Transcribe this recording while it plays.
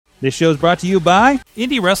This show is brought to you by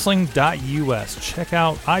IndyWrestling.us. Check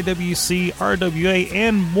out IWC, RWA,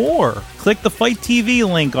 and more. Click the Fight TV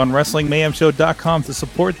link on WrestlingMayhemShow.com to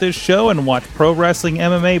support this show and watch pro wrestling,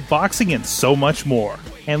 MMA, boxing, and so much more.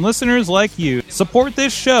 And listeners like you, support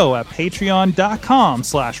this show at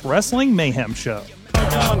Patreon.com/WrestlingMayhemShow.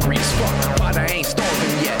 Hungry as fuck, but I ain't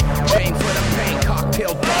starving yet. Chain for the pain,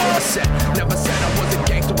 cocktail bar set. Never said I was a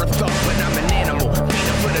gangster or thug, but I'm an animal.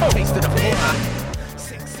 Beating for the taste of the fly.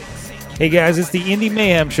 Hey guys, it's the Indy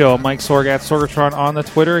Mayhem Show. Mike Sorg at Sorgatron on the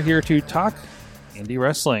Twitter, here to talk indie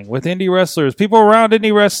wrestling with indie wrestlers, people around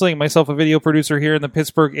indie wrestling. Myself, a video producer here in the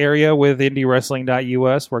Pittsburgh area with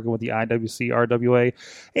IndyWrestling.us, working with the IWC, RWA,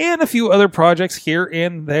 and a few other projects here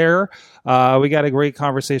and there. We got a great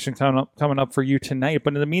conversation coming up for you tonight.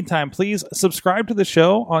 But in the meantime, please subscribe to the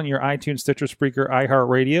show on your iTunes, Stitcher, Spreaker,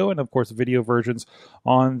 iHeartRadio, and of course, video versions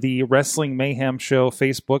on the Wrestling Mayhem Show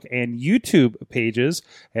Facebook and YouTube pages.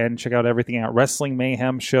 And check out everything at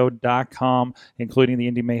WrestlingMayhemShow.com, including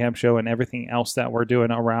the Indie Mayhem Show and everything else that we're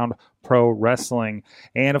doing around pro wrestling.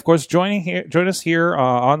 And of course, join us here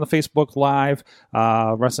on the Facebook Live,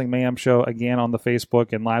 Wrestling Mayhem Show again on the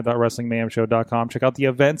Facebook, and live.wrestlingmayhemshow.com. Check out the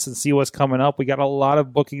events and see what's coming up. We got a lot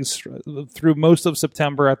of bookings through most of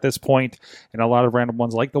September at this point, and a lot of random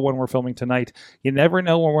ones like the one we're filming tonight. You never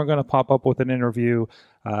know when we're going to pop up with an interview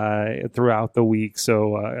throughout the week,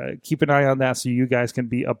 so keep an eye on that so you guys can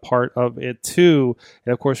be a part of it too.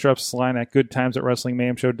 And of course, drop us a line at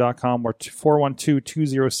goodtimes@wrestlingmayhemshow.com or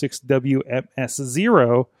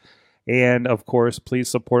 412-206-WMS0. And of course, please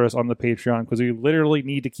support us on the Patreon, because we literally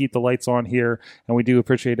need to keep the lights on here, and we do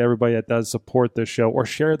appreciate everybody that does support the show or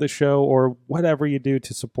share the show or whatever you do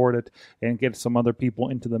to support it and get some other people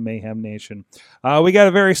into the Mayhem Nation. We got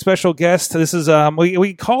a very special guest. This is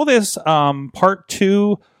we call this part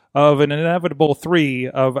 2 of an inevitable 3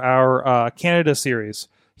 of our Canada series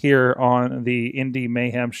here on the Indie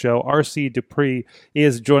Mayhem Show. RC Dupree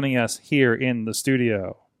is joining us here in the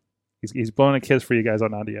studio. He's blowing a kiss for you guys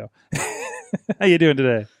on audio. How you doing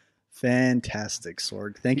today? Fantastic,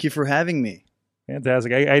 Sorg. Thank you for having me.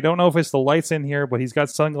 Fantastic. I don't know if it's the lights in here, but he's got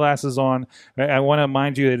sunglasses on. I want to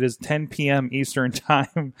remind you it is 10 p.m. Eastern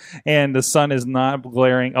time, and the sun is not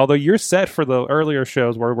glaring. Although you're set for the earlier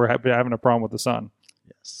shows where we're having a problem with the sun.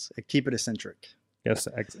 Yes, keep it eccentric. Yes,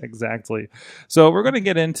 exactly. So we're going to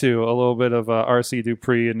get into a little bit of RC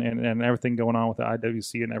Dupree and everything going on with the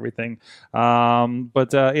IWC and everything.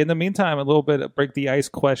 But in the meantime, a little bit of break the ice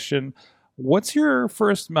question. What's your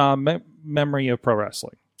first memory of pro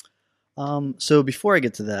wrestling? So before I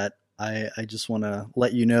get to that, I just want to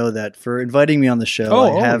let you know that for inviting me on the show,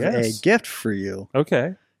 I have a gift for you.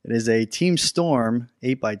 Okay. It is a Team Storm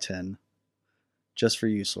 8x10 just for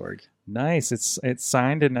you, Sorg. Nice. It's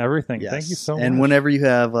signed and everything. Yes. Thank you so much. And whenever you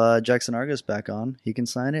have Jackson Argos back on, he can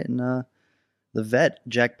sign it. And the vet,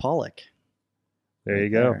 Jack Pollock. There you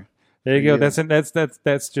go. There you go. That's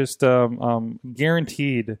just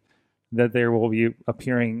guaranteed that there will be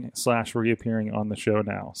reappearing on the show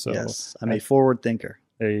now. So yes, I'm a forward thinker.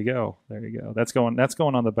 There you go. That's going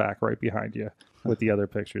on the back right behind you with the other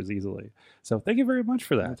pictures easily. So thank you very much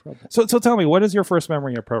for that. No problem. So tell me, what is your first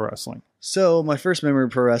memory of pro wrestling? So my first memory of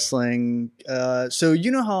pro wrestling, so you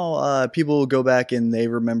know how people go back and they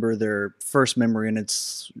remember their first memory and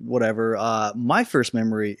it's whatever. My first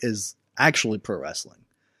memory is actually pro wrestling.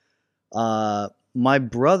 My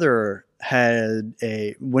brother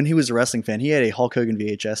when he was a wrestling fan, he had a Hulk Hogan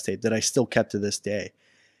VHS tape that I still kept to this day.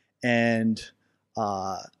 And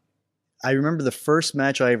I remember the first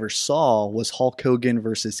match I ever saw was Hulk Hogan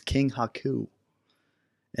versus King Haku.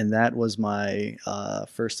 And that was my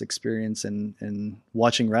first experience in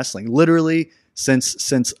watching wrestling. Literally,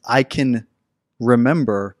 since I can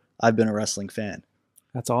remember, I've been a wrestling fan.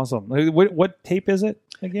 That's awesome. What tape is it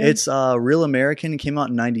again? It's Real American. It came out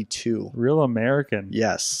in 92. Real American.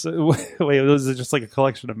 Yes. So, wait, was it just like a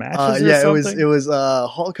collection of matches? Yeah, it was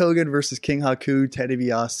Hulk Hogan versus King Haku, Ted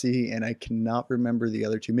DiBiase, and I cannot remember the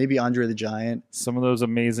other two. Maybe Andre the Giant. Some of those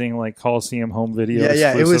amazing like Coliseum home video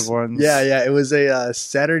ones. Yeah. It was a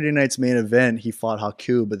Saturday night's main event. He fought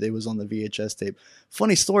Haku, but it was on the VHS tape.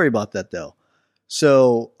 Funny story about that though.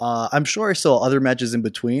 So I'm sure I saw other matches in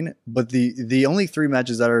between, but the only 3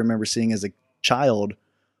 matches that I remember seeing as a child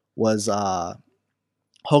was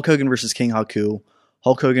Hulk Hogan versus King Haku,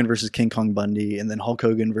 Hulk Hogan versus King Kong Bundy, and then Hulk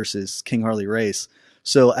Hogan versus King Harley Race.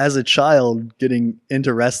 So as a child getting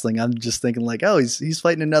into wrestling, I'm just thinking like, oh, he's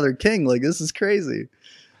fighting another king. Like, this is crazy.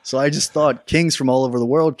 So I just thought kings from all over the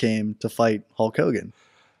world came to fight Hulk Hogan.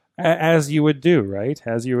 As you would do, right?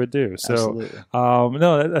 As you would do. So,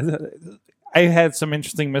 absolutely. I had some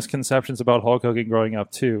interesting misconceptions about Hulk Hogan growing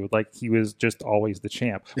up too. Like he was just always the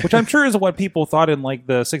champ, which I'm sure is what people thought in like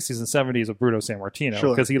the 60s and 70s of Bruno Sammartino,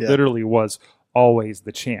 because he literally was always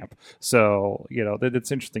the champ. So,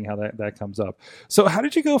 it's interesting how that comes up. So how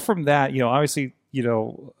did you go from that? Obviously,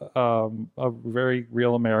 a very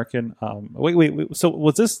real American. Wait. So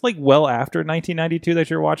was this like well after 1992 that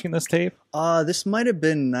you're watching this tape? This might have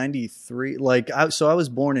been 93. So I was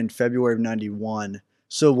born in February of 91.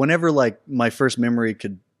 So whenever like my first memory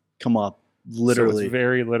could come up, literally. So it's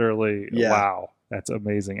very literally, yeah. Wow. That's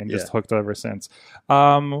amazing, and just hooked ever since.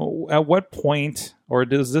 At what point, or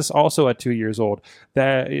is this also at 2 years old,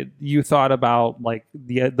 that you thought about like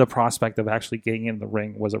the prospect of actually getting in the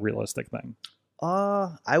ring was a realistic thing?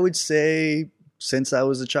 I would say since I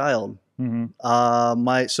was a child.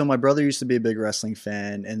 Mm-hmm. My brother used to be a big wrestling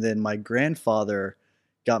fan, and then my grandfather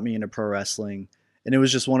got me into pro wrestling, and it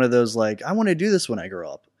was just one of those like, I want to do this when I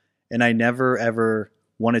grow up, and I never ever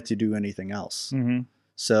wanted to do anything else. Mm-hmm.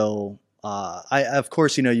 So. Of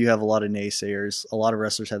course, you have a lot of naysayers. A lot of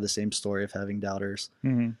wrestlers have the same story of having doubters.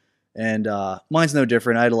 Mm-hmm. And mine's no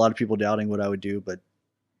different. I had a lot of people doubting what I would do, but,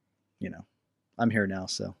 I'm here now.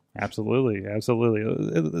 So Absolutely.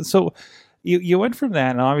 So you went from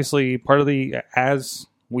that, and obviously part of as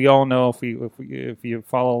we all know, if you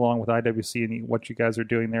follow along with IWC and what you guys are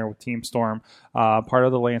doing there with Team Storm, part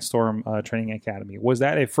of the Lance Storm Training Academy. Was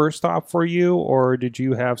that a first stop for you, or did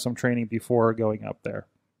you have some training before going up there?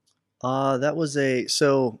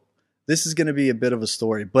 So this is going to be a bit of a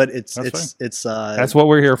story, but it's that's what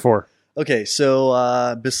we're here for. Okay.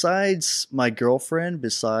 So, besides my girlfriend,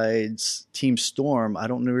 besides Team Storm, I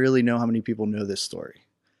don't really know how many people know this story.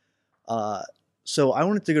 So I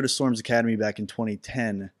wanted to go to Storm's Academy back in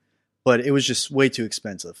 2010, but it was just way too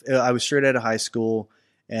expensive. I was straight out of high school,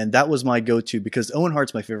 and that was my go-to because Owen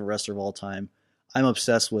Hart's my favorite wrestler of all time. I'm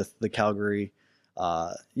obsessed with the Calgary,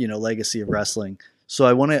 legacy of wrestling. So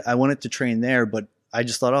I wanted to train there, but I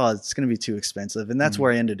just thought, it's going to be too expensive. And that's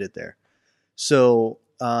where I ended it there. So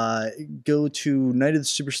go to Night of the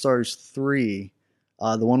Superstars 3,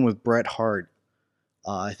 the one with Bret Hart.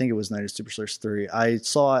 I think it was Night of the Superstars 3. I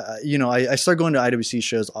saw, I started going to IWC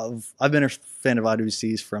shows. I've been a fan of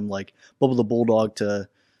IWCs from like Bubba the Bulldog to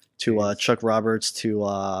Chuck Roberts to,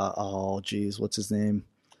 what's his name?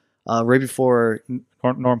 Right before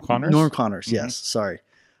Norm Connors? Norm Connors, yes. Sorry.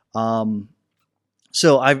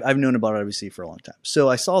 So I've known about IWC for a long time. So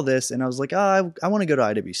I saw this and I was like, I want to go to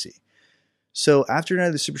IWC. So after Night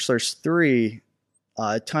of the Superstars 3,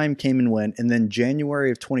 time came and went. And then January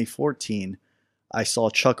of 2014, I saw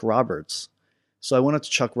Chuck Roberts. So I went up to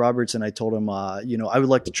Chuck Roberts and I told him, I would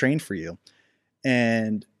like to train for you.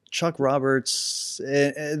 And Chuck Roberts,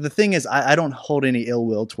 the thing is, I don't hold any ill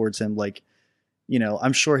will towards him. Like,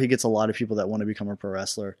 I'm sure he gets a lot of people that want to become a pro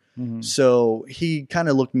wrestler. Mm-hmm. So he kind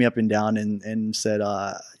of looked me up and down and said,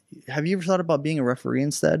 have you ever thought about being a referee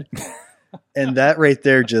instead? And that right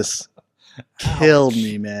there just killed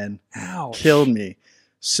me, man. Ouch. Killed me.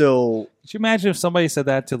 So could you imagine if somebody said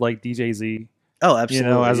that to like DJ Z? Oh,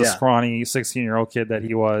 absolutely. As a scrawny 16-year-old kid that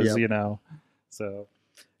he was, so.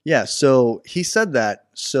 Yeah. So he said that.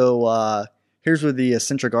 So here's where the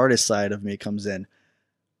eccentric artist side of me comes in.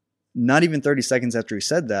 Not even 30 seconds after he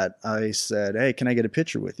said that, I said, hey, can I get a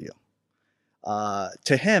picture with you?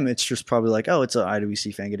 To him, it's just probably like, oh, it's an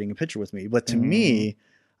IWC fan getting a picture with me. But to me,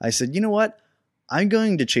 I said, you know what? I'm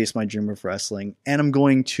going to chase my dream of wrestling, and I'm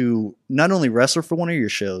going to not only wrestle for one of your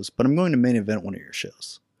shows, but I'm going to main event one of your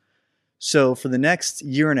shows. So for the next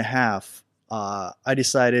year and a half, I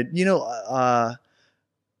decided, I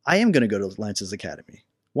am going to go to Lance's Academy.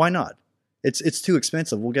 Why not? It's too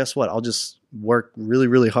expensive. Well, guess what? I'll just work really,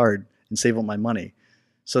 really hard and save up my money.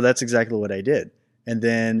 So that's exactly what I did. And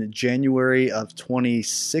then January of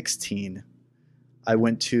 2016, I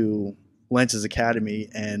went to Lance's Academy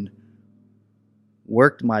and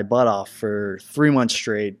worked my butt off for 3 months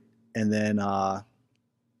straight. And then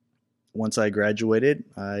once I graduated,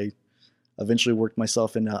 I eventually worked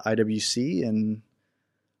myself into IWC, and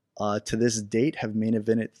to this date have main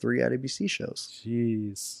evented 3 IWC shows.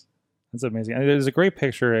 Jeez. That's amazing. And there's a great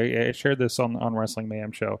picture. I shared this on Wrestling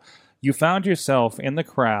Mayhem Show. You found yourself in the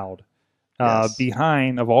crowd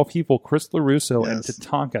behind, of all people, Chris LaRusso and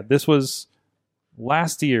Tatanka. This was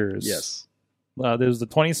last year's. Yes. There was the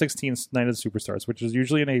 2016 Night of the Superstars, which is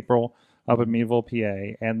usually in April up in Meadville,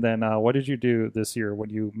 PA. And then what did you do this year when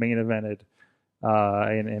you main evented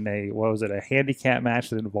in a handicap match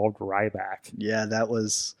that involved Ryback? Yeah, that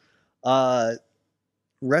was...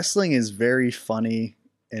 wrestling is very funny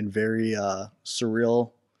and very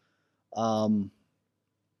surreal.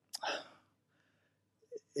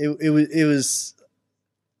 It was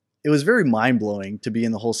it was very mind blowing to be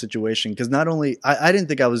in the whole situation. Cause not only, I didn't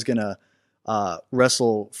think I was going to,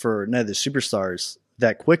 wrestle for Night of the Superstars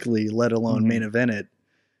that quickly, let alone main event it,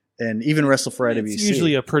 and even wrestle for IWC. It's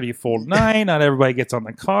usually a pretty full night. Not everybody gets on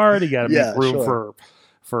the card. You got to make room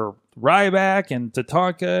for Ryback and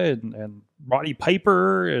Tatanka and Roddy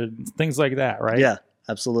Piper and things like that, right? Yeah,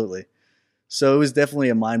 absolutely. So it was definitely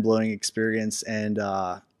a mind blowing experience, and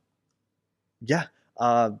I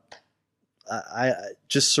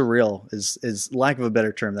just surreal is lack of a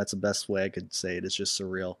better term. That's the best way I could say it. It's just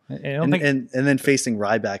surreal. And then facing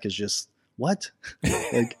Ryback is just what?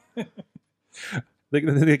 Like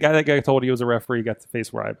the guy that told you he was a referee got to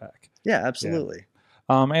face Ryback. Yeah, absolutely.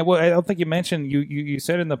 Yeah. And I don't think you mentioned you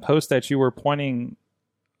said in the post that you were pointing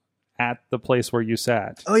at the place where you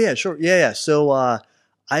sat. Oh yeah, sure. Yeah. So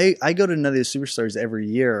I go to Night of the Superstars every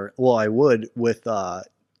year. Well, I would with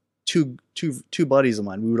two buddies of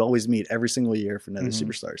mine. We would always meet every single year for Night of the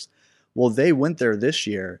Superstars. Well, they went there this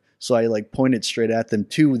year, so I like pointed straight at them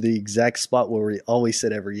to the exact spot where we always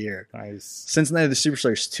sit every year. Nice. Since Night of the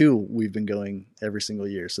Superstars 2, we've been going every single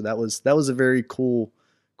year. So that was a very cool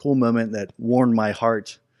moment that warmed my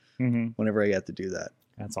heart whenever I got to do that.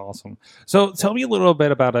 That's awesome. So tell me a little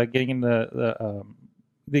bit about getting into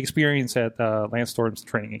the experience at Lance Storm's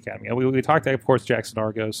training academy. We talked, of course, Jackson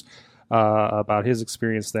Argos about his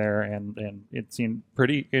experience there, and it seemed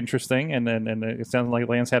pretty interesting. And it sounds like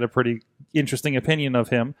Lance had a pretty interesting opinion of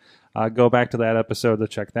him. Go back to that episode to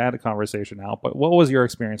check that conversation out. But what was your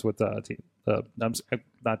experience with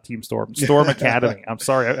not Team Storm, Storm Academy? I'm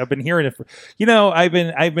sorry, I've been hearing it for,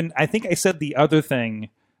 I think I said the other thing,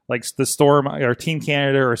 like the Storm or Team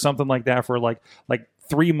Canada or something like that for like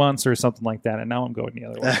 3 months or something like that, and now I'm going the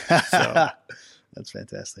other way. So. That's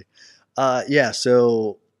fantastic.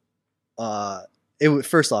 So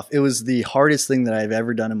first off, it was the hardest thing that I've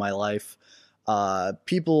ever done in my life.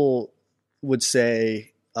 People would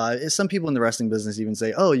say, some people in the wrestling business even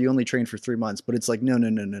say, "Oh, you only trained for 3 months," but it's like,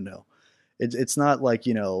 no. It's not like,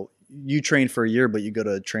 you train for a year, but you go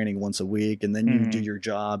to training once a week and then you do your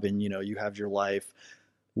job and, you have your life.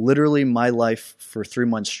 Literally my life for 3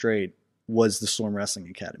 months straight was the Storm Wrestling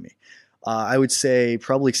Academy. I would say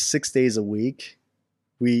probably 6 days a week.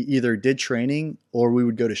 We either did training or we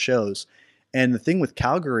would go to shows. And the thing with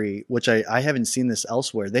Calgary, which I haven't seen this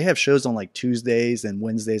elsewhere, they have shows on like Tuesdays and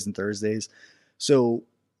Wednesdays and Thursdays. So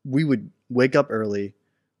we would wake up early,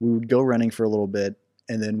 we would go running for a little bit,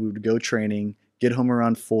 and then we would go training, get home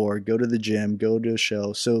around 4, go to the gym, go to a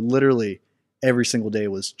show. So literally every single day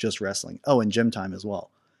was just wrestling. Oh, and gym time as well.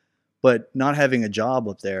 But not having a job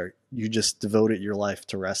up there, you just devoted your life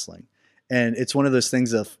to wrestling. And it's one of those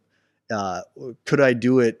things of, could I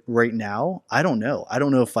do it right now? I don't know. I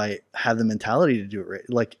don't know if I have the mentality to do it right.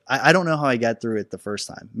 Like, I don't know how I got through it the first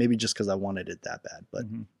time. Maybe just because I wanted it that bad.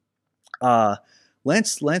 But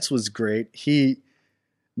Lance was great.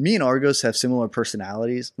 Me and Argos have similar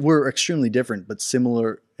personalities. We're extremely different, but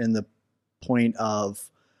similar in the point of,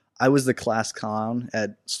 I was the class clown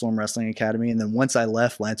at Storm Wrestling Academy. And then once I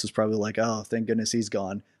left, Lance was probably like, oh, thank goodness he's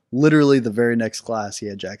gone. Literally the very next class, he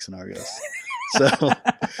had Jackson Argos.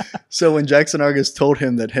 So when Jackson Argos told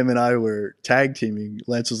him that him and I were tag teaming,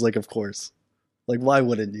 Lance was like, of course. Like, why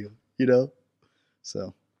wouldn't you?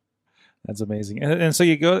 So that's amazing. And so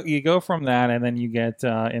you go from that, and then you get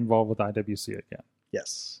involved with IWC again.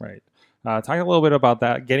 Yes. Right. Talk a little bit about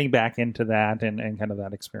that, getting back into that and kind of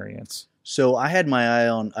that experience. So I had my eye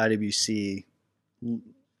on IWC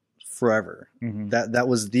forever. That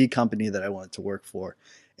was the company that I wanted to work for.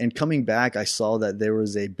 And coming back, I saw that there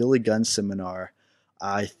was a Billy Gunn seminar.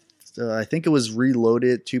 I think it was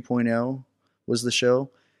Reloaded 2.0 was the show.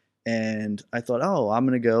 And I thought, oh, I'm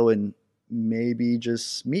going to go and maybe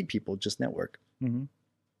just meet people, just network.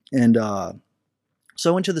 And so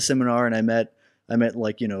I went to the seminar and I met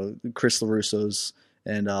like, Chris LaRusso's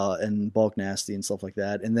and Bulk Nasty and stuff like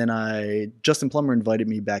that. And then Justin Plummer invited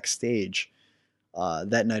me backstage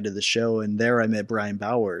that night of the show. And there I met Brian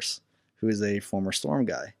Bowers, who is a former Storm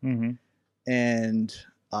guy. And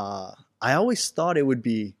I always thought it would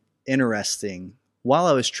be interesting while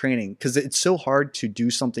I was training, because it's so hard to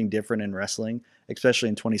do something different in wrestling, especially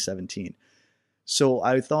in 2017. So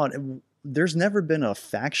I thought, there's never been a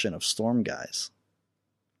faction of Storm guys.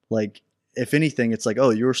 Like, if anything, it's like,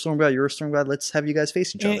 oh, you're a Storm guy, let's have you guys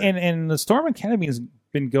face each other. And the Storm Academy has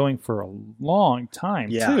been going for a long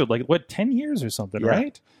time, too. Like, 10 years or something,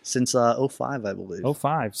 right? Since 05, I believe.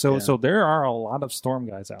 05. So there are a lot of Storm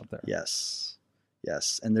guys out there. Yes.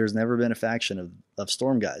 And there's never been a faction of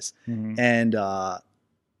Storm guys. And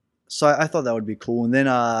so I thought that would be cool. And then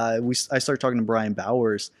I started talking to Brian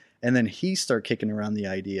Bowers, and then he started kicking around the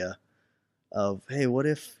idea of, hey, what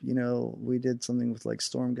if, we did something with like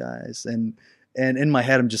Storm guys? And in my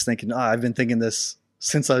head, I'm just thinking, I've been thinking this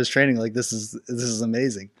since I was training. Like, this is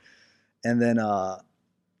amazing. And then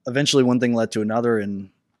eventually one thing led to another, and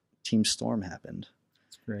Team Storm happened.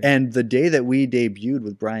 That's great. And the day that we debuted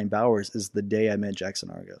with Brian Bowers is the day I met Jackson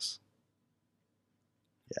Argos.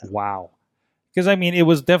 Yeah. Wow. Because, I mean, it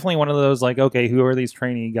was definitely one of those, like, okay, who are these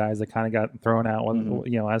trainee guys that kind of got thrown out,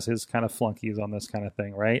 as his kind of flunkies on this kind of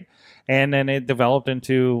thing, right? And then it developed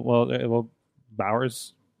into, well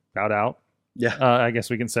Bowers bowed out. Yeah. I guess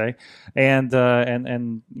we can say. And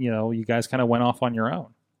you guys kind of went off on your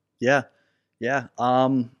own. Yeah. Yeah.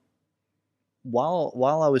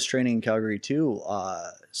 While I was training in Calgary too,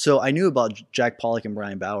 so I knew about Jack Pollock and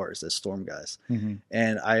Brian Bowers as Storm guys. Mm-hmm.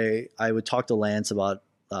 And I would talk to Lance about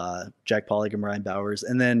Jack Pollock and Brian Bowers,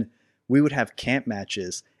 and then we would have camp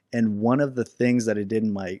matches. And one of the things that I did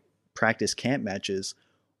in my practice camp matches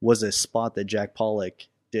was a spot that Jack Pollock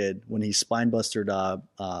did when he spinebustered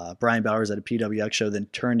Brian Bowers at a PWX show, then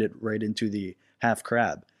turned it right into the half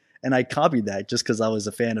crab. And I copied that just because I was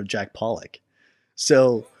a fan of Jack Pollock.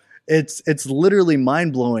 So it's literally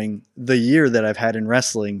mind blowing the year that I've had in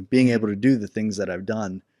wrestling, being able to do the things that I've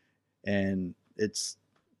done, and it's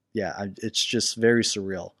just very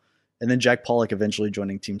surreal. And then Jack Pollock eventually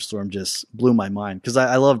joining Team Storm just blew my mind, because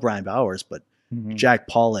I love Brian Bowers, but Jack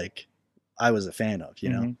Pollock, I was a fan of.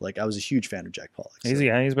 Like, I was a huge fan of Jack Pollock. So.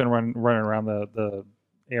 He's been running around the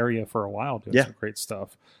area for a while doing some great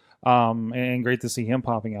stuff. And great to see him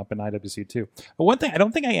popping up in IWC too. But one thing I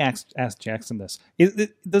don't think I asked Jackson this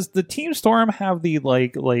does the Team Storm have the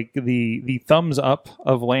the thumbs up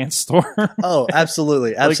of Lance Storm? Oh,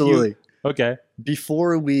 absolutely, absolutely. Okay.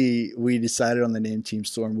 Before we decided on the name Team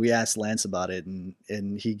Storm, we asked Lance about it,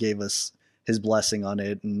 and he gave us his blessing on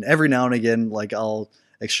it. And every now and again, like, I'll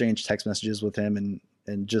exchange text messages with him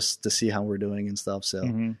and just to see how we're doing and stuff.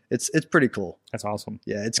 So it's pretty cool. That's awesome.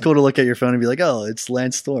 Yeah, it's cool to look at your phone and be like, oh, it's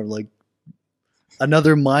Lance Storm. Like,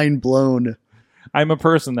 another mind blown. I'm a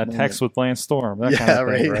person that texts with Lance Storm. That kind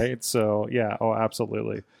of thing, right? Right? So yeah,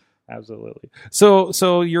 absolutely. Absolutely.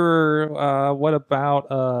 So you're what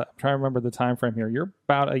about I'm trying to remember the time frame here. You're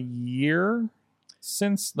about a year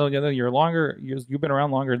since you're longer. You've been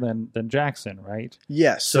around longer than Jackson, right?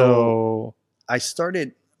 Yeah. So I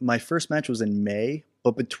started, my first match was in May,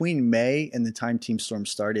 but between May and the time Team Storm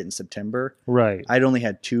started in September, right, I'd only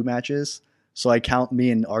had 2 matches. So I count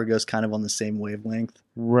me and Argos kind of on the same wavelength.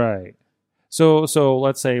 Right. So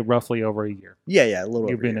let's say roughly over a year. Yeah, a little.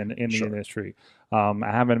 You've been in the industry,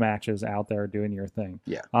 having matches out there, doing your thing.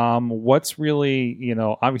 Yeah. What's really,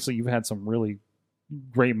 obviously you've had some really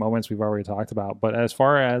great moments we've already talked about, but as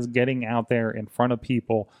far as getting out there in front of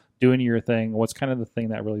people, doing your thing, what's kind of the thing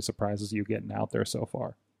that really surprises you getting out there so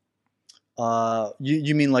far?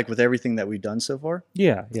 You mean like with everything that we've done so far?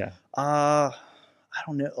 Yeah. I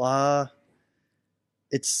don't know.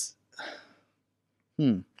 It's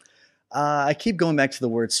I keep going back to the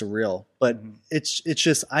word surreal, but it's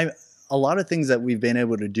just a lot of things that we've been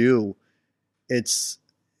able to do.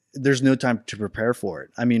 There's no time to prepare for it.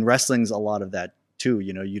 I mean, wrestling's a lot of that too.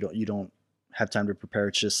 You don't have time to prepare.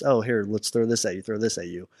 It's just, oh, here, let's throw this at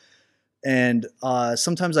you. And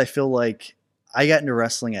sometimes I feel like I got into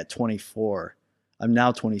wrestling at 24. I'm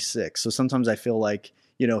now 26. So sometimes I feel like,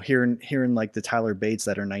 hearing like the Tyler Bates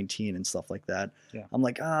that are 19 and stuff like that. Yeah. I'm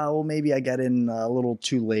like, well, maybe I got in a little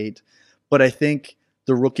too late. But I think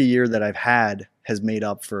the rookie year that I've had has made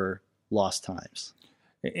up for lost times.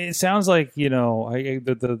 It sounds like,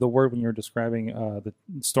 the word when you're describing the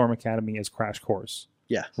Storm Academy is crash course.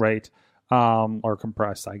 Yeah. Right. Or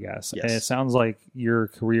compressed, I guess. Yes. And it sounds like your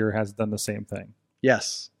career has done the same thing.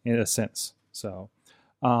 Yes. In a sense. So,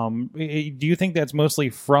 do you think that's mostly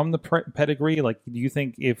from the pedigree? Like, do you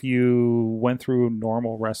think if you went through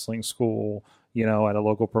normal wrestling school, at a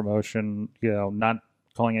local promotion, not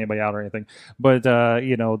calling anybody out or anything, but,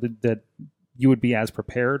 that you would be as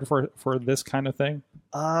prepared for this kind of thing?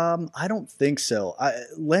 I don't think so.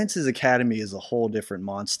 Lance's Academy is a whole different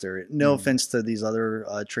monster. No offense to these other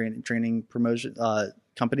training promotion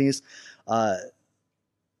companies.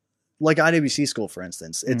 Like IWC school, for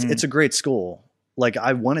instance. It's a great school. Like,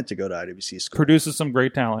 I wanted to go to IWC school. Produces some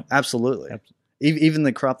great talent. Absolutely. Even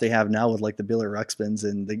the crop they have now with like the Billy Ruxpins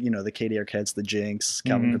and the Katie Arquettes, the Jinx,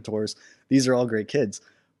 Calvin Coutures, these are all great kids.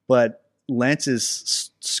 But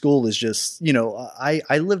Lance's school is just,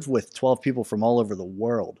 I lived with 12 people from all over the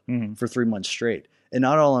world for 3 months straight. And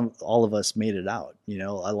not all of us made it out.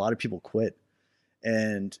 A lot of people quit.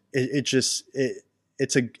 And it's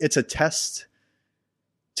a test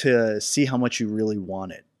to see how much you really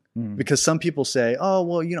want it. Because some people say, oh,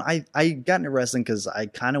 well, I got into wrestling because I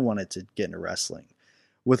kind of wanted to get into wrestling.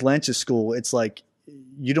 With Lance's school, it's like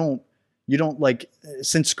you don't like,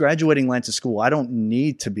 since graduating Lance's school, I don't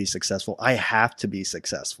need to be successful. I have to be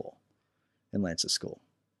successful in Lance's school.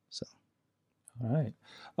 So, all right.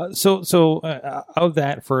 So of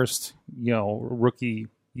that first, rookie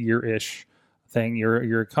year-ish thing,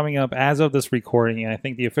 you're coming up as of this recording, and I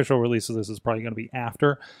think the official release of this is probably going to be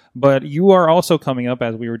after, but you are also coming up,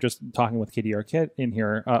 as we were just talking with Katie Arquette in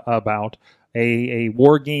here, about a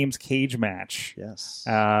War Games cage match. Yes.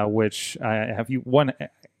 Which have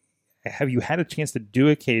you had a chance to do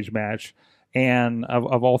a cage match, and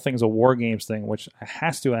of all things a War Games thing, which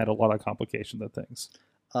has to add a lot of complication to things?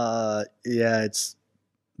 Yeah, it's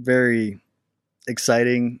very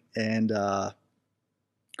exciting and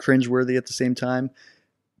cringeworthy at the same time.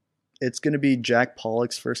 It's going to be Jack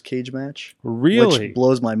Pollock's first cage match. Really? Which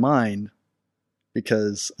blows my mind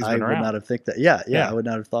because I would not have think that. Yeah, I would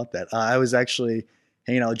not have thought that. I was actually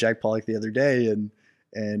hanging out with Jack Pollock the other day,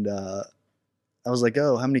 and I was like,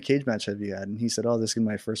 oh, how many cage matches have you had? And he said, oh, this is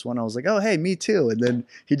my first one. I was like, oh, hey, me too. And then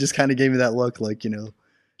he just kind of gave me that look like, you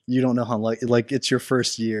don't know how like it's your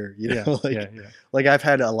first year, like I've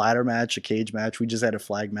had a ladder match, a cage match. We just had a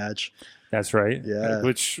flag match. That's right. Yeah.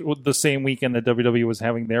 Which the same weekend that WWE was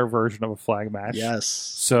having their version of a flag match. Yes.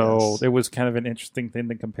 So it was kind of an interesting thing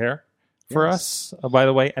to compare for us. By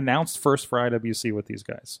the way, announced first for IWC with these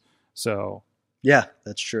guys. So yeah,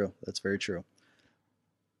 that's true. That's very true.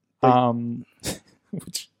 And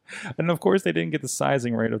of course they didn't get the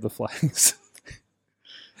sizing right of the flags.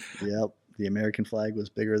 Yep. The American flag was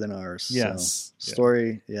bigger than ours. Yes. So,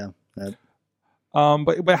 story. Yeah.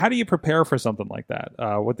 But how do you prepare for something like that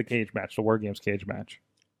with the cage match, the War Games cage match?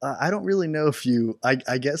 I don't really know if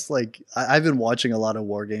I guess like I've been watching a lot of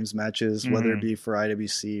War Games matches, whether it be for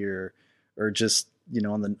IWC or just,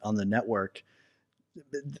 on the network.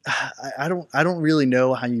 I don't really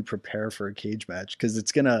know how you prepare for a cage match because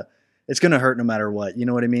it's gonna hurt no matter what. You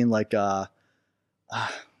know what I mean? Like, I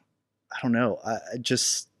don't know. I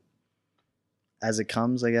just, as it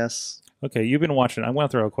comes, I guess. Okay, you've been watching. I'm going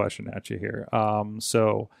to throw a question at you here.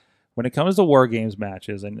 So when it comes to War Games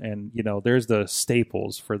matches, and there's the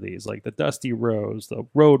staples for these, like the Dusty Rhodes, the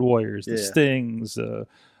Road Warriors, the Stings,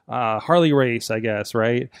 Harley Race, I guess,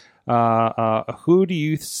 right? Who do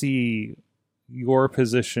you see your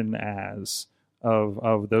position as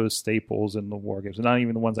of those staples in the War Games? And not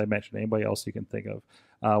even the ones I mentioned. Anybody else you can think of?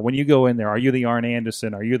 When you go in there, are you the Arn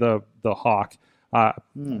Anderson? Are you the Hawk?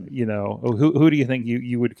 Who do you think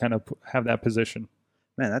you would kind of have that position?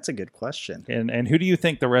 Man, that's a good question. And who do you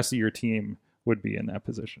think the rest of your team would be in that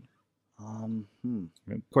position? Of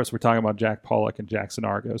course, we're talking about Jack Pollock and Jackson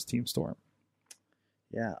Argo's Team Storm.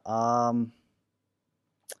 Yeah.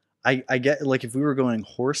 I get, like, if we were going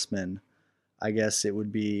Horsemen, I guess it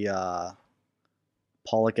would be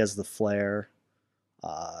Pollock as the Flair,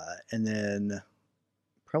 and then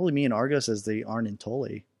probably me and Argos as the Arn and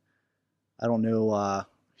Tully. I don't know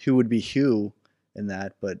who would be who in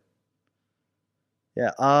that, but yeah.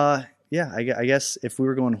 I guess if we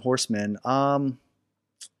were going Horsemen, that's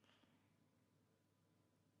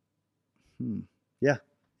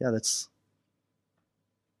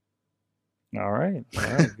all right.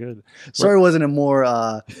 Good. Sorry, it wasn't a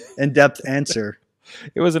more in-depth answer.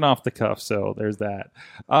 It was an off the cuff, so there's that.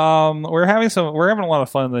 We're having a lot of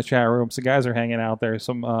fun in the chat room. So guys are hanging out there.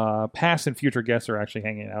 Some past and future guests are actually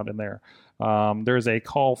hanging out in there. There's a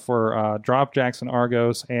call for Drop Jackson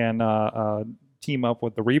Argos and team up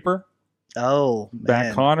with the Reaper. Oh, man.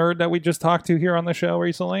 Matt Connard that we just talked to here on the show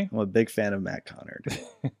recently. I'm a big fan of Matt Connard.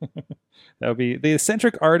 That would be the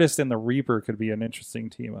Eccentric Artist and the Reaper could be an interesting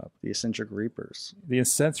team up. The Eccentric Reapers. The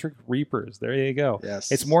Eccentric Reapers. There you go.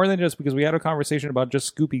 Yes. It's more than just because we had a conversation about just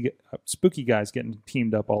spooky guys getting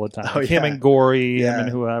teamed up all the time. Oh, like him and Gory, yeah. him and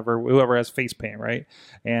whoever has face paint, right?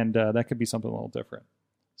 And that could be something a little different.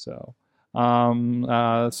 So,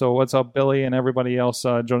 so what's up, Billy and everybody else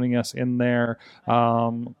joining us in there?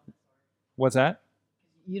 What's that?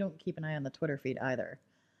 You don't keep an eye on the Twitter feed either.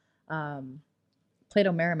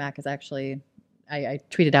 Plato Merrimack is actually, I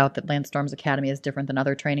tweeted out that Lance Storm's Academy is different than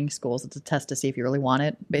other training schools. It's a test to see if you really want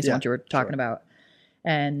it, based on what you were talking about.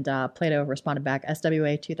 And Plato responded back,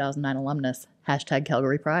 SWA 2009 alumnus, #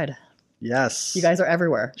 Calgary Pride. Yes. You guys are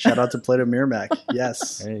everywhere. Shout out to Plato Merrimack.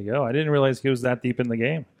 Yes. There you go. I didn't realize he was that deep in the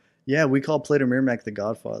game. Yeah, we call Plato Merrimack the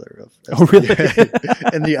godfather of Oh, really?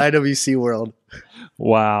 in the IWC world.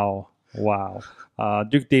 Wow.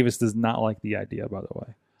 Duke Davis does not like the idea, by the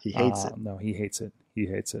way. He hates it. No, he hates it.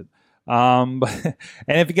 And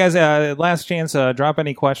if you guys, last chance, drop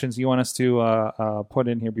any questions you want us to put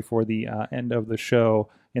in here before the end of the show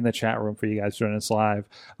in the chat room for you guys joining us live.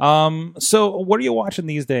 So what are you watching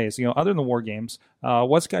these days? Other than war games,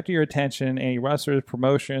 what's got your attention? Any wrestlers,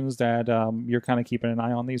 promotions that you're kind of keeping an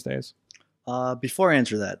eye on these days? Before I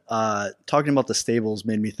answer that, talking about the stables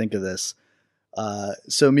made me think of this.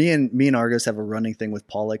 So me and Argos have a running thing with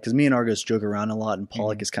Pollock, because me and Argos joke around a lot, and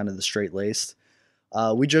Pollock is kind of the straight laced.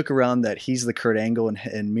 We joke around that he's the Kurt Angle,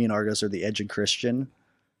 and me and Argos are the Edge and Christian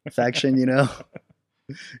faction,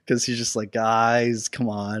 because he's just like, guys, come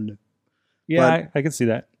on. Yeah, I can see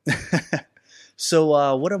that.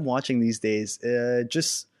 So what I'm watching these days,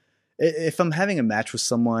 just if I'm having a match with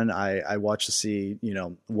someone, I watch to see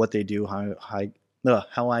what they do, how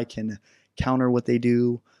I can counter what they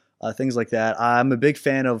do. Things like that. I'm a big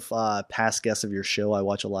fan of past guests of your show. I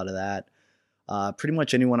watch a lot of that. Pretty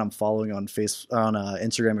much anyone I'm following on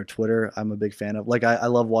Instagram or Twitter, I'm a big fan of. Like I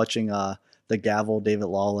love watching the Gavel, David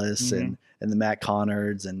Lawless, and the Matt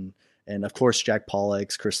Connards, and of course Jack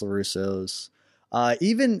Pollock's, Chris LaRusso's.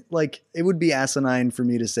 Even like it would be asinine for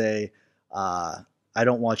me to say I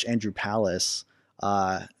don't watch Andrew Palace.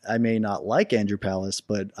 I may not like Andrew Palace,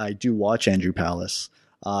 but I do watch Andrew Palace.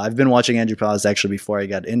 I've been watching Andrew Palace actually before I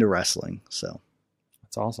got into wrestling. So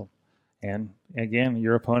that's awesome. And again,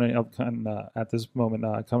 your opponent at this moment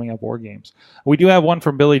coming up War Games. We do have one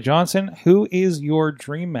from Billy Johnson. Who is your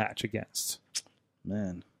dream match against?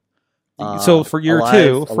 Man. So for year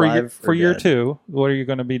two, for year two, what are you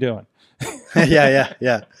going to be doing?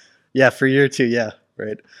 Yeah. For year two. Yeah.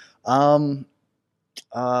 Right.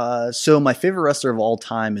 So my favorite wrestler of all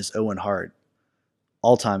time is Owen Hart.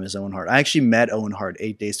 All time is Owen Hart. I actually met Owen Hart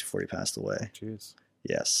 8 days before he passed away. Jeez.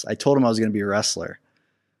 Yes. I told him I was going to be a wrestler.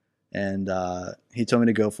 And he told me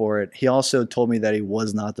to go for it. He also told me that he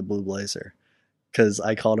was not the Blue Blazer, because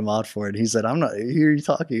I called him out for it. He said, I'm not who are you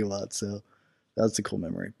talking about? So that's a cool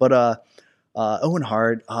memory. But Owen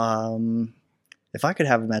Hart, if I could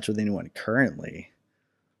have a match with anyone currently,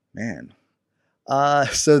 man.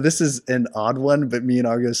 So this is an odd one, but me and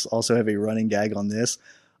Argus also have a running gag on this.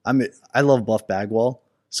 I love Buff Bagwell.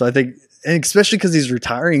 So I think, and especially because he's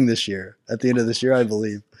retiring this year, at the end of this year, I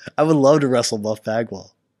believe, I would love to wrestle Buff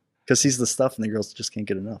Bagwell, because he's the stuff and the girls just can't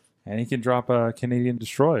get enough. And he can drop a Canadian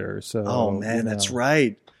Destroyer. So, oh man, that's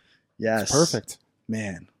right. Yes. It's perfect.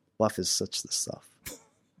 Man, Buff is such the stuff.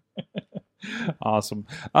 Awesome.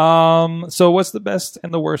 So what's the best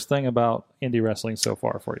and the worst thing about indie wrestling so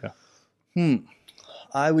far for you?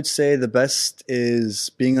 I would say the best is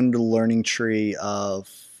being under the learning tree of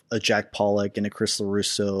a Jack Pollock and a Chris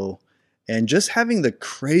LaRusso, and just having the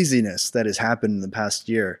craziness that has happened in the past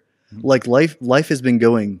year. Like life has been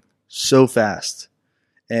going so fast,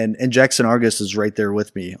 and Jackson Argus is right there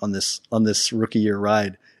with me on this rookie year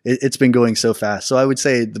ride. It's been going so fast. So I would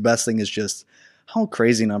say the best thing is just how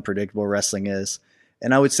crazy and unpredictable wrestling is.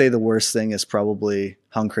 And I would say the worst thing is probably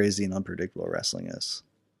how crazy and unpredictable wrestling is.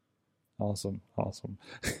 Awesome.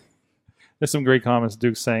 There's some great comments.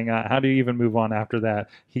 Duke saying, how do you even move on after that?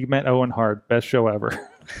 He met Owen Hart. Best show ever.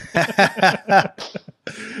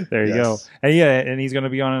 There you go. And and he's going to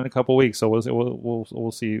be on in a couple weeks, so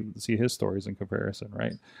we'll see his stories in comparison,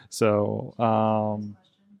 right? So,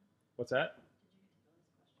 what's that?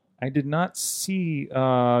 I did not see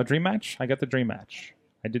Dream Match. I got the Dream Match.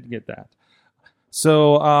 I did get that.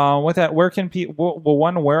 So with that, where can people?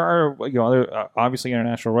 Well, where are other, obviously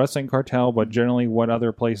International Wrestling Cartel, but generally, what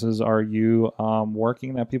other places are you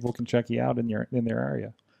working that people can check you out in their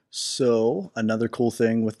area? So another cool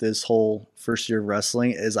thing with this whole first year of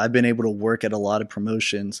wrestling is I've been able to work at a lot of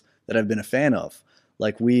promotions that I've been a fan of.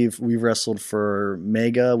 Like we've wrestled for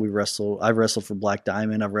Mega, I've wrestled for Black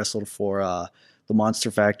Diamond, I've wrestled for the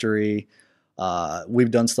Monster Factory.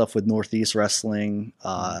 We've done stuff with Northeast Wrestling.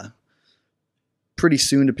 Pretty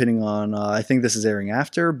soon, depending on, I think this is airing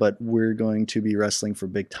after, but we're going to be wrestling for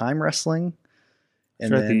Big Time Wrestling.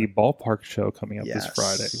 And then the Ballpark show coming up this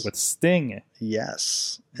Friday with Sting.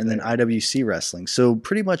 Yes. And then IWC Wrestling. So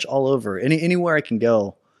pretty much all over. Anywhere I can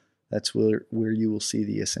go, that's where you will see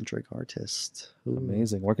the eccentric artist. Ooh.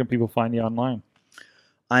 Amazing. Where can people find you online?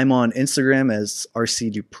 I'm on Instagram as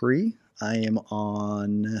RC Dupree. I am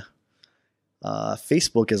on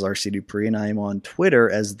Facebook as RC Dupree, and I am on Twitter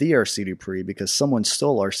as the RC Dupree, because someone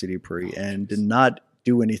stole RC Dupree and did not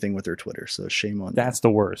do anything with their Twitter. So shame on them. That's the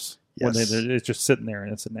worst. Yes. When it's just sitting there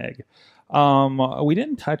and it's an egg. We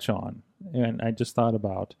didn't touch on, and I just thought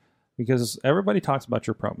about, because everybody talks about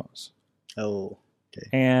your promos. Oh, okay.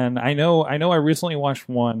 And I know I recently watched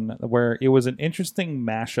one where it was an interesting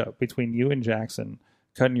mashup between you and Jackson,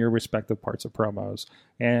 cutting your respective parts of promos.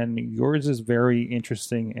 And yours is very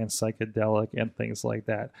interesting and psychedelic and things like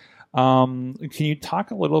that. Can you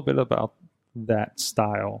talk a little bit about that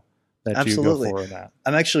style that Absolutely. you go for in that?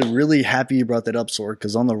 I'm actually really happy you brought that up, Sorg,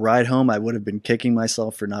 because on the ride home, I would have been kicking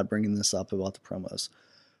myself for not bringing this up about the promos.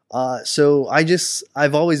 So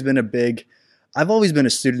I've always been a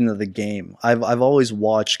student of the game. I've always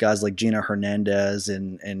watched guys like Gina Hernandez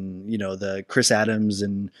and the Chris Adams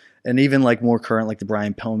and even like more current, like the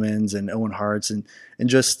Brian Pillmans and Owen Harts and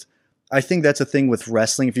just, I think that's a thing with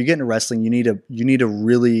wrestling. If you get into wrestling, you need to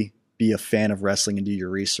really be a fan of wrestling and do your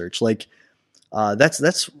research. Like,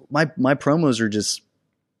 that's my promos are just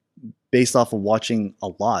based off of watching a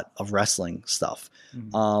lot of wrestling stuff.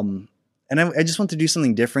 Mm-hmm. And I just want to do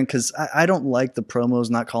something different because I don't like the promos,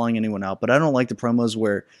 not calling anyone out, but I don't like the promos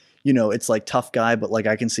where, it's like tough guy, but like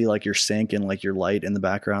I can see like your sink and like your light in the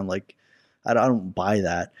background. Like I don't buy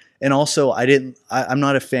that. And also I'm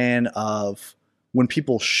not a fan of when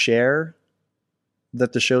people share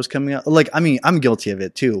that the show's coming out. Like, I mean, I'm guilty of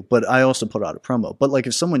it too, but I also put out a promo. But like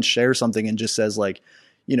if someone shares something and just says like,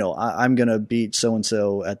 I'm going to beat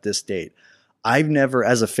so-and-so at this date. I've never,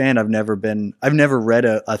 as a fan, I've never read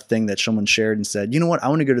a thing that someone shared and said, you know what, I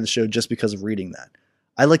want to go to the show just because of reading that.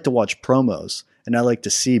 I like to watch promos and I like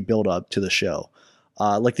to see build up to the show.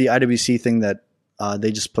 Like the IWC thing that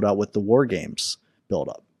they just put out with the War Games build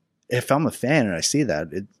up. If I'm a fan and I see that,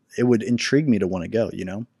 it would intrigue me to want to go,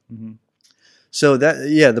 Mm-hmm. So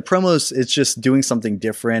the promos, it's just doing something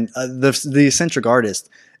different. The eccentric artist,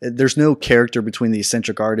 there's no character between the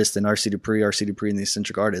eccentric artist and RC Dupree and the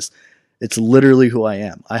eccentric artist. It's literally who I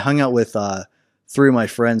am. I hung out with 3 of my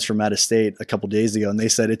friends from out of state a couple days ago, and they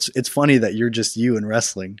said it's funny that you're just you in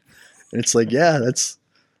wrestling. And it's like, yeah,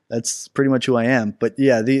 that's pretty much who I am. But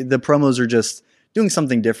yeah, the promos are just doing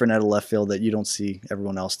something different out of left field that you don't see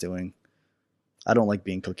everyone else doing. I don't like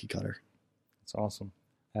being cookie cutter. That's awesome.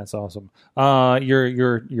 That's awesome.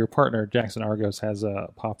 Your partner Jackson Argos has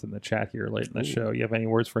popped in the chat here late in the show. You have any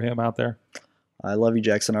words for him out there? I love you,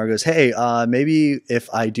 Jackson Argos. Hey, maybe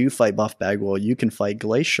if I do fight Buff Bagwell, you can fight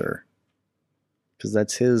Glacier. Because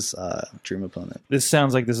that's his dream opponent. This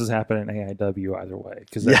sounds like this is happening in AIW either way.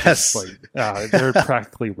 Because yes. They're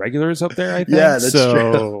practically regulars up there, I think. Yeah, that's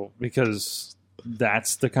true. Because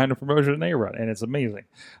that's the kind of promotion they run, and it's amazing.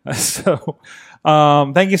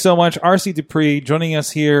 Thank you so much, RC Dupree, joining us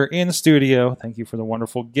here in studio. Thank you for the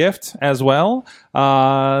wonderful gift as well.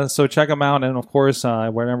 So check them out, and of course,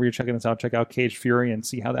 whenever you're checking this out, check out Cage Fury and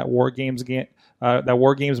see how that War Games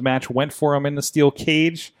match went for him in the steel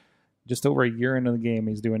cage. Just over a year into the game,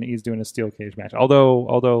 he's doing a steel cage match.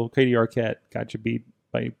 Although Katie Arquette got you beat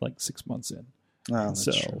by like 6 months in. Oh, that's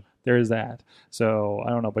true. There's that. So I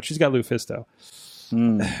don't know, but she's got Lufisto.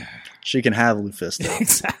 She can have Lufisto.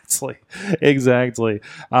 Exactly.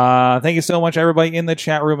 Thank you so much, everybody in the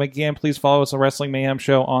chat room. Again, please follow us on Wrestling Mayhem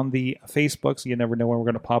Show on the Facebook, so you never know when we're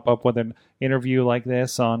going to pop up with an interview like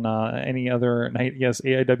this on any other night. Yes,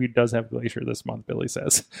 AIW does have Glacier this month, Billy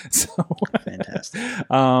says. So fantastic.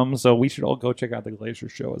 So we should all go check out the Glacier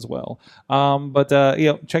show as well. But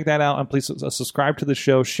check that out, and please subscribe to the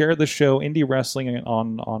show, share the show, Indie Wrestling,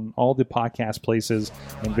 on all the podcast places,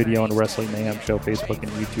 and video on the Wrestling Mayhem Show Facebook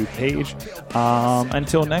and YouTube page.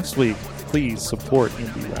 Until next week, please support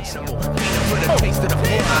indie wrestling. You know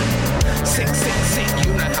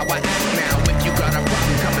how I act now. If you got a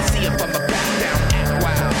problem, come and see if I'm a back down.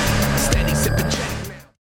 Wow. Steady sipping Jack now.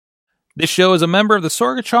 This show is a member of the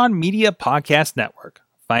Sorgatron Media Podcast Network.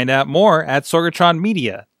 Find out more at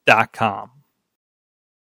sorgatronmedia.com.